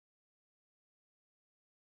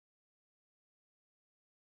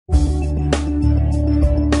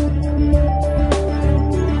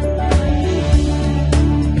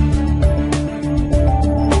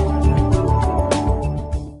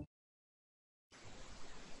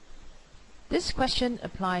This question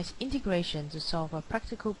applies integration to solve a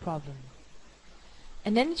practical problem.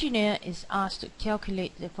 An engineer is asked to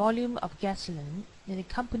calculate the volume of gasoline in a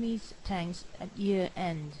company's tanks at year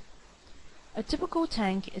end. A typical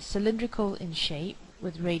tank is cylindrical in shape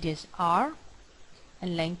with radius r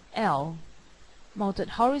and length L, mounted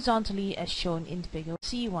horizontally as shown in figure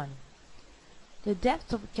C1. The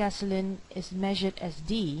depth of gasoline is measured as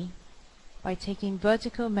d by taking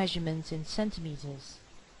vertical measurements in centimeters.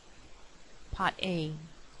 Part A.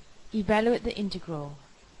 Evaluate the integral.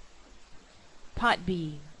 Part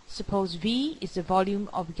B. Suppose V is the volume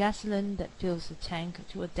of gasoline that fills the tank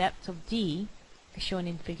to a depth of d as shown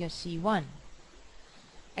in figure C1.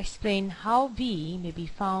 Explain how V may be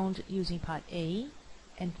found using part A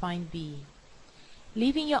and find B,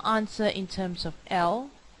 leaving your answer in terms of L,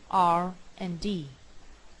 R, and D.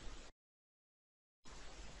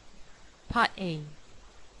 Part A.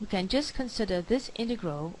 We can just consider this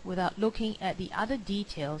integral without looking at the other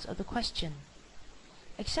details of the question,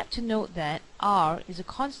 except to note that R is a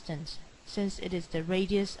constant since it is the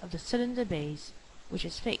radius of the cylinder base which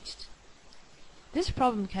is fixed. This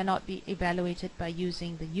problem cannot be evaluated by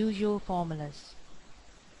using the usual formulas.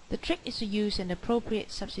 The trick is to use an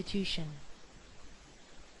appropriate substitution.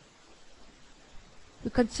 We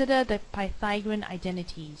consider the Pythagorean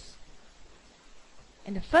identities.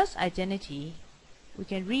 In the first identity, we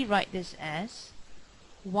can rewrite this as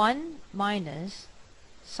 1 minus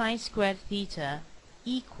sine squared theta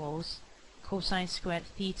equals cosine squared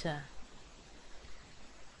theta.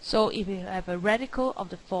 So if we have a radical of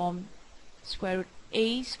the form square root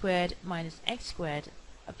a squared minus x squared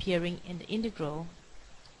appearing in the integral,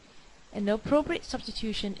 and the appropriate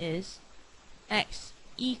substitution is x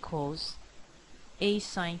equals a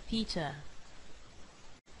sine theta.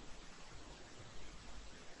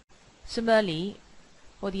 Similarly,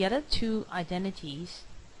 for the other two identities,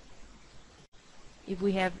 if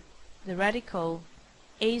we have the radical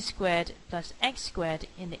a squared plus x squared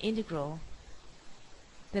in the integral,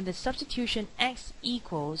 then the substitution x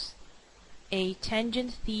equals a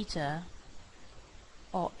tangent theta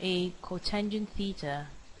or a cotangent theta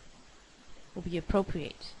will be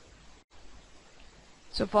appropriate.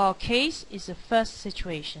 So for our case is the first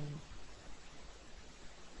situation.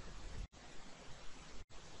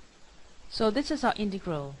 So this is our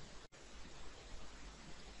integral.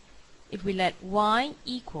 If we let y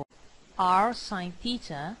equal r sine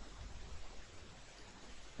theta,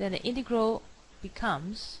 then the integral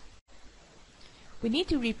becomes, we need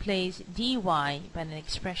to replace dy by an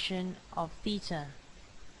expression of theta.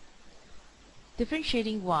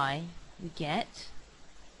 Differentiating y, we get,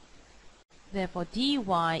 therefore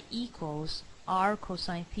dy equals r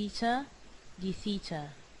cosine theta d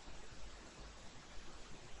theta.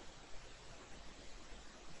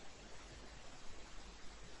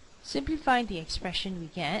 Simplifying the expression, we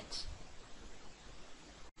get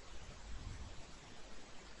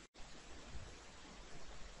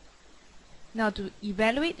now to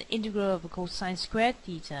evaluate the integral of cosine squared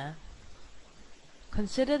theta,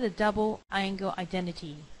 consider the double angle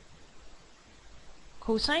identity.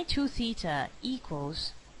 Cosine 2 theta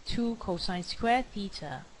equals 2 cosine squared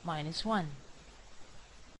theta minus 1.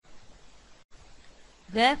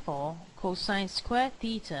 Therefore, cosine squared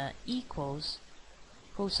theta equals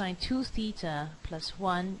cosine 2 theta plus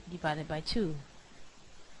 1 divided by 2.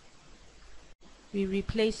 We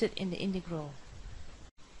replace it in the integral.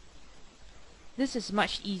 This is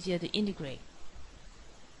much easier to integrate.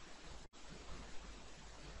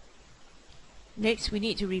 Next, we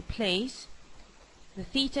need to replace the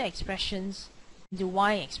theta expressions into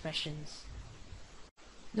y expressions.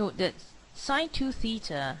 Note that sine 2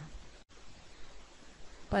 theta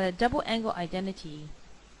by the double angle identity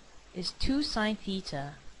is 2 sine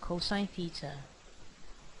theta cosine theta.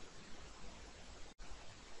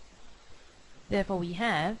 Therefore we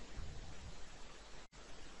have,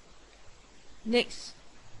 next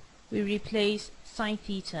we replace sine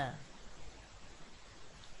theta.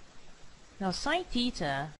 Now sine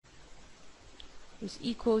theta is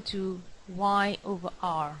equal to y over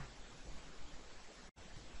r.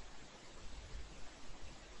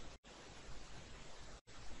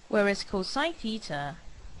 Whereas cosine theta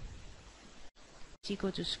is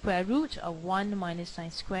equal to square root of 1 minus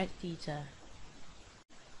sine squared theta.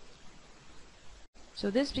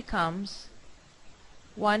 So this becomes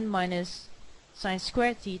 1 minus sine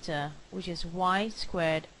squared theta, which is y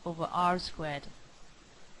squared over r squared.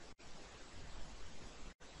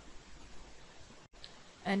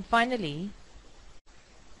 And finally,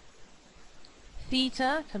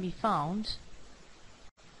 theta can be found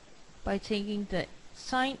by taking the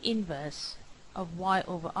sine inverse of y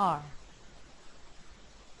over r.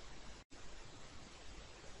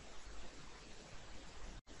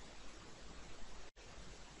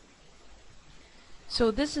 So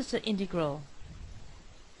this is the integral.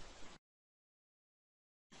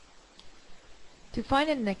 To find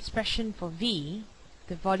an expression for V,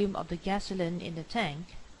 the volume of the gasoline in the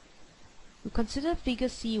tank, we consider figure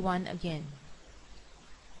C1 again.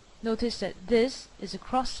 Notice that this is a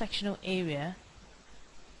cross-sectional area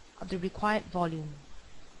of the required volume.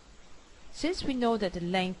 Since we know that the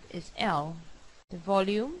length is L, the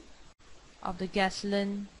volume of the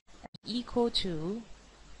gasoline is equal to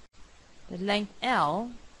the length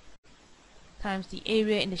L times the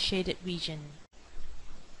area in the shaded region.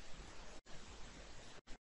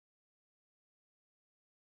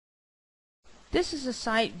 This is a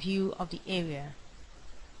side view of the area.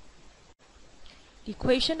 The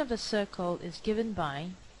equation of the circle is given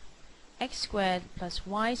by x squared plus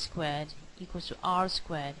y squared equals to r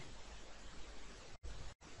squared.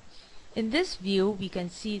 In this view, we can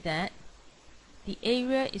see that the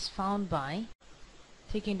area is found by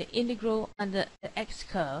taking the integral under the x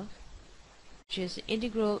curve, which is the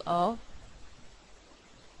integral of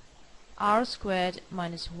r squared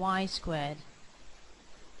minus y squared.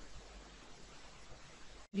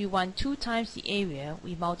 If we want 2 times the area,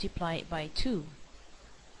 we multiply it by 2.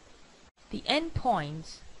 The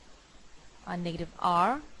endpoints are negative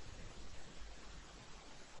r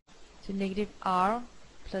to negative r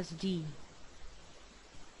plus d.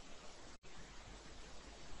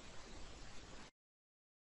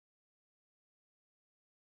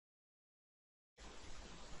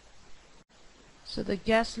 So the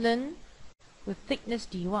gasoline with thickness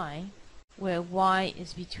dy, where y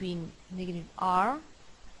is between negative r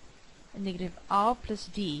and negative r plus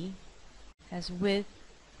d, has width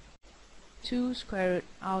 2 square root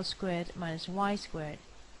r squared minus y squared.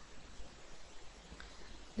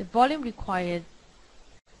 The volume required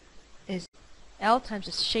is L times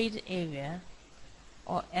the shaded area,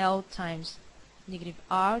 or L times negative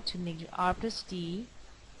r to negative r plus d,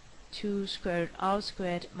 2 square root r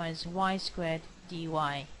squared minus y squared dy.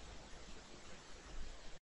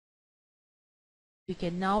 We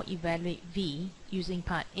can now evaluate V using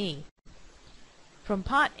part A. From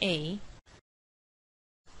part A,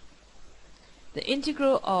 the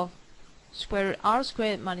integral of square root r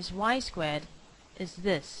squared minus y squared is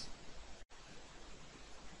this.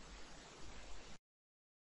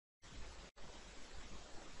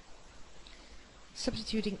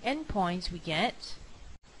 Substituting endpoints we get,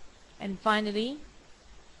 and finally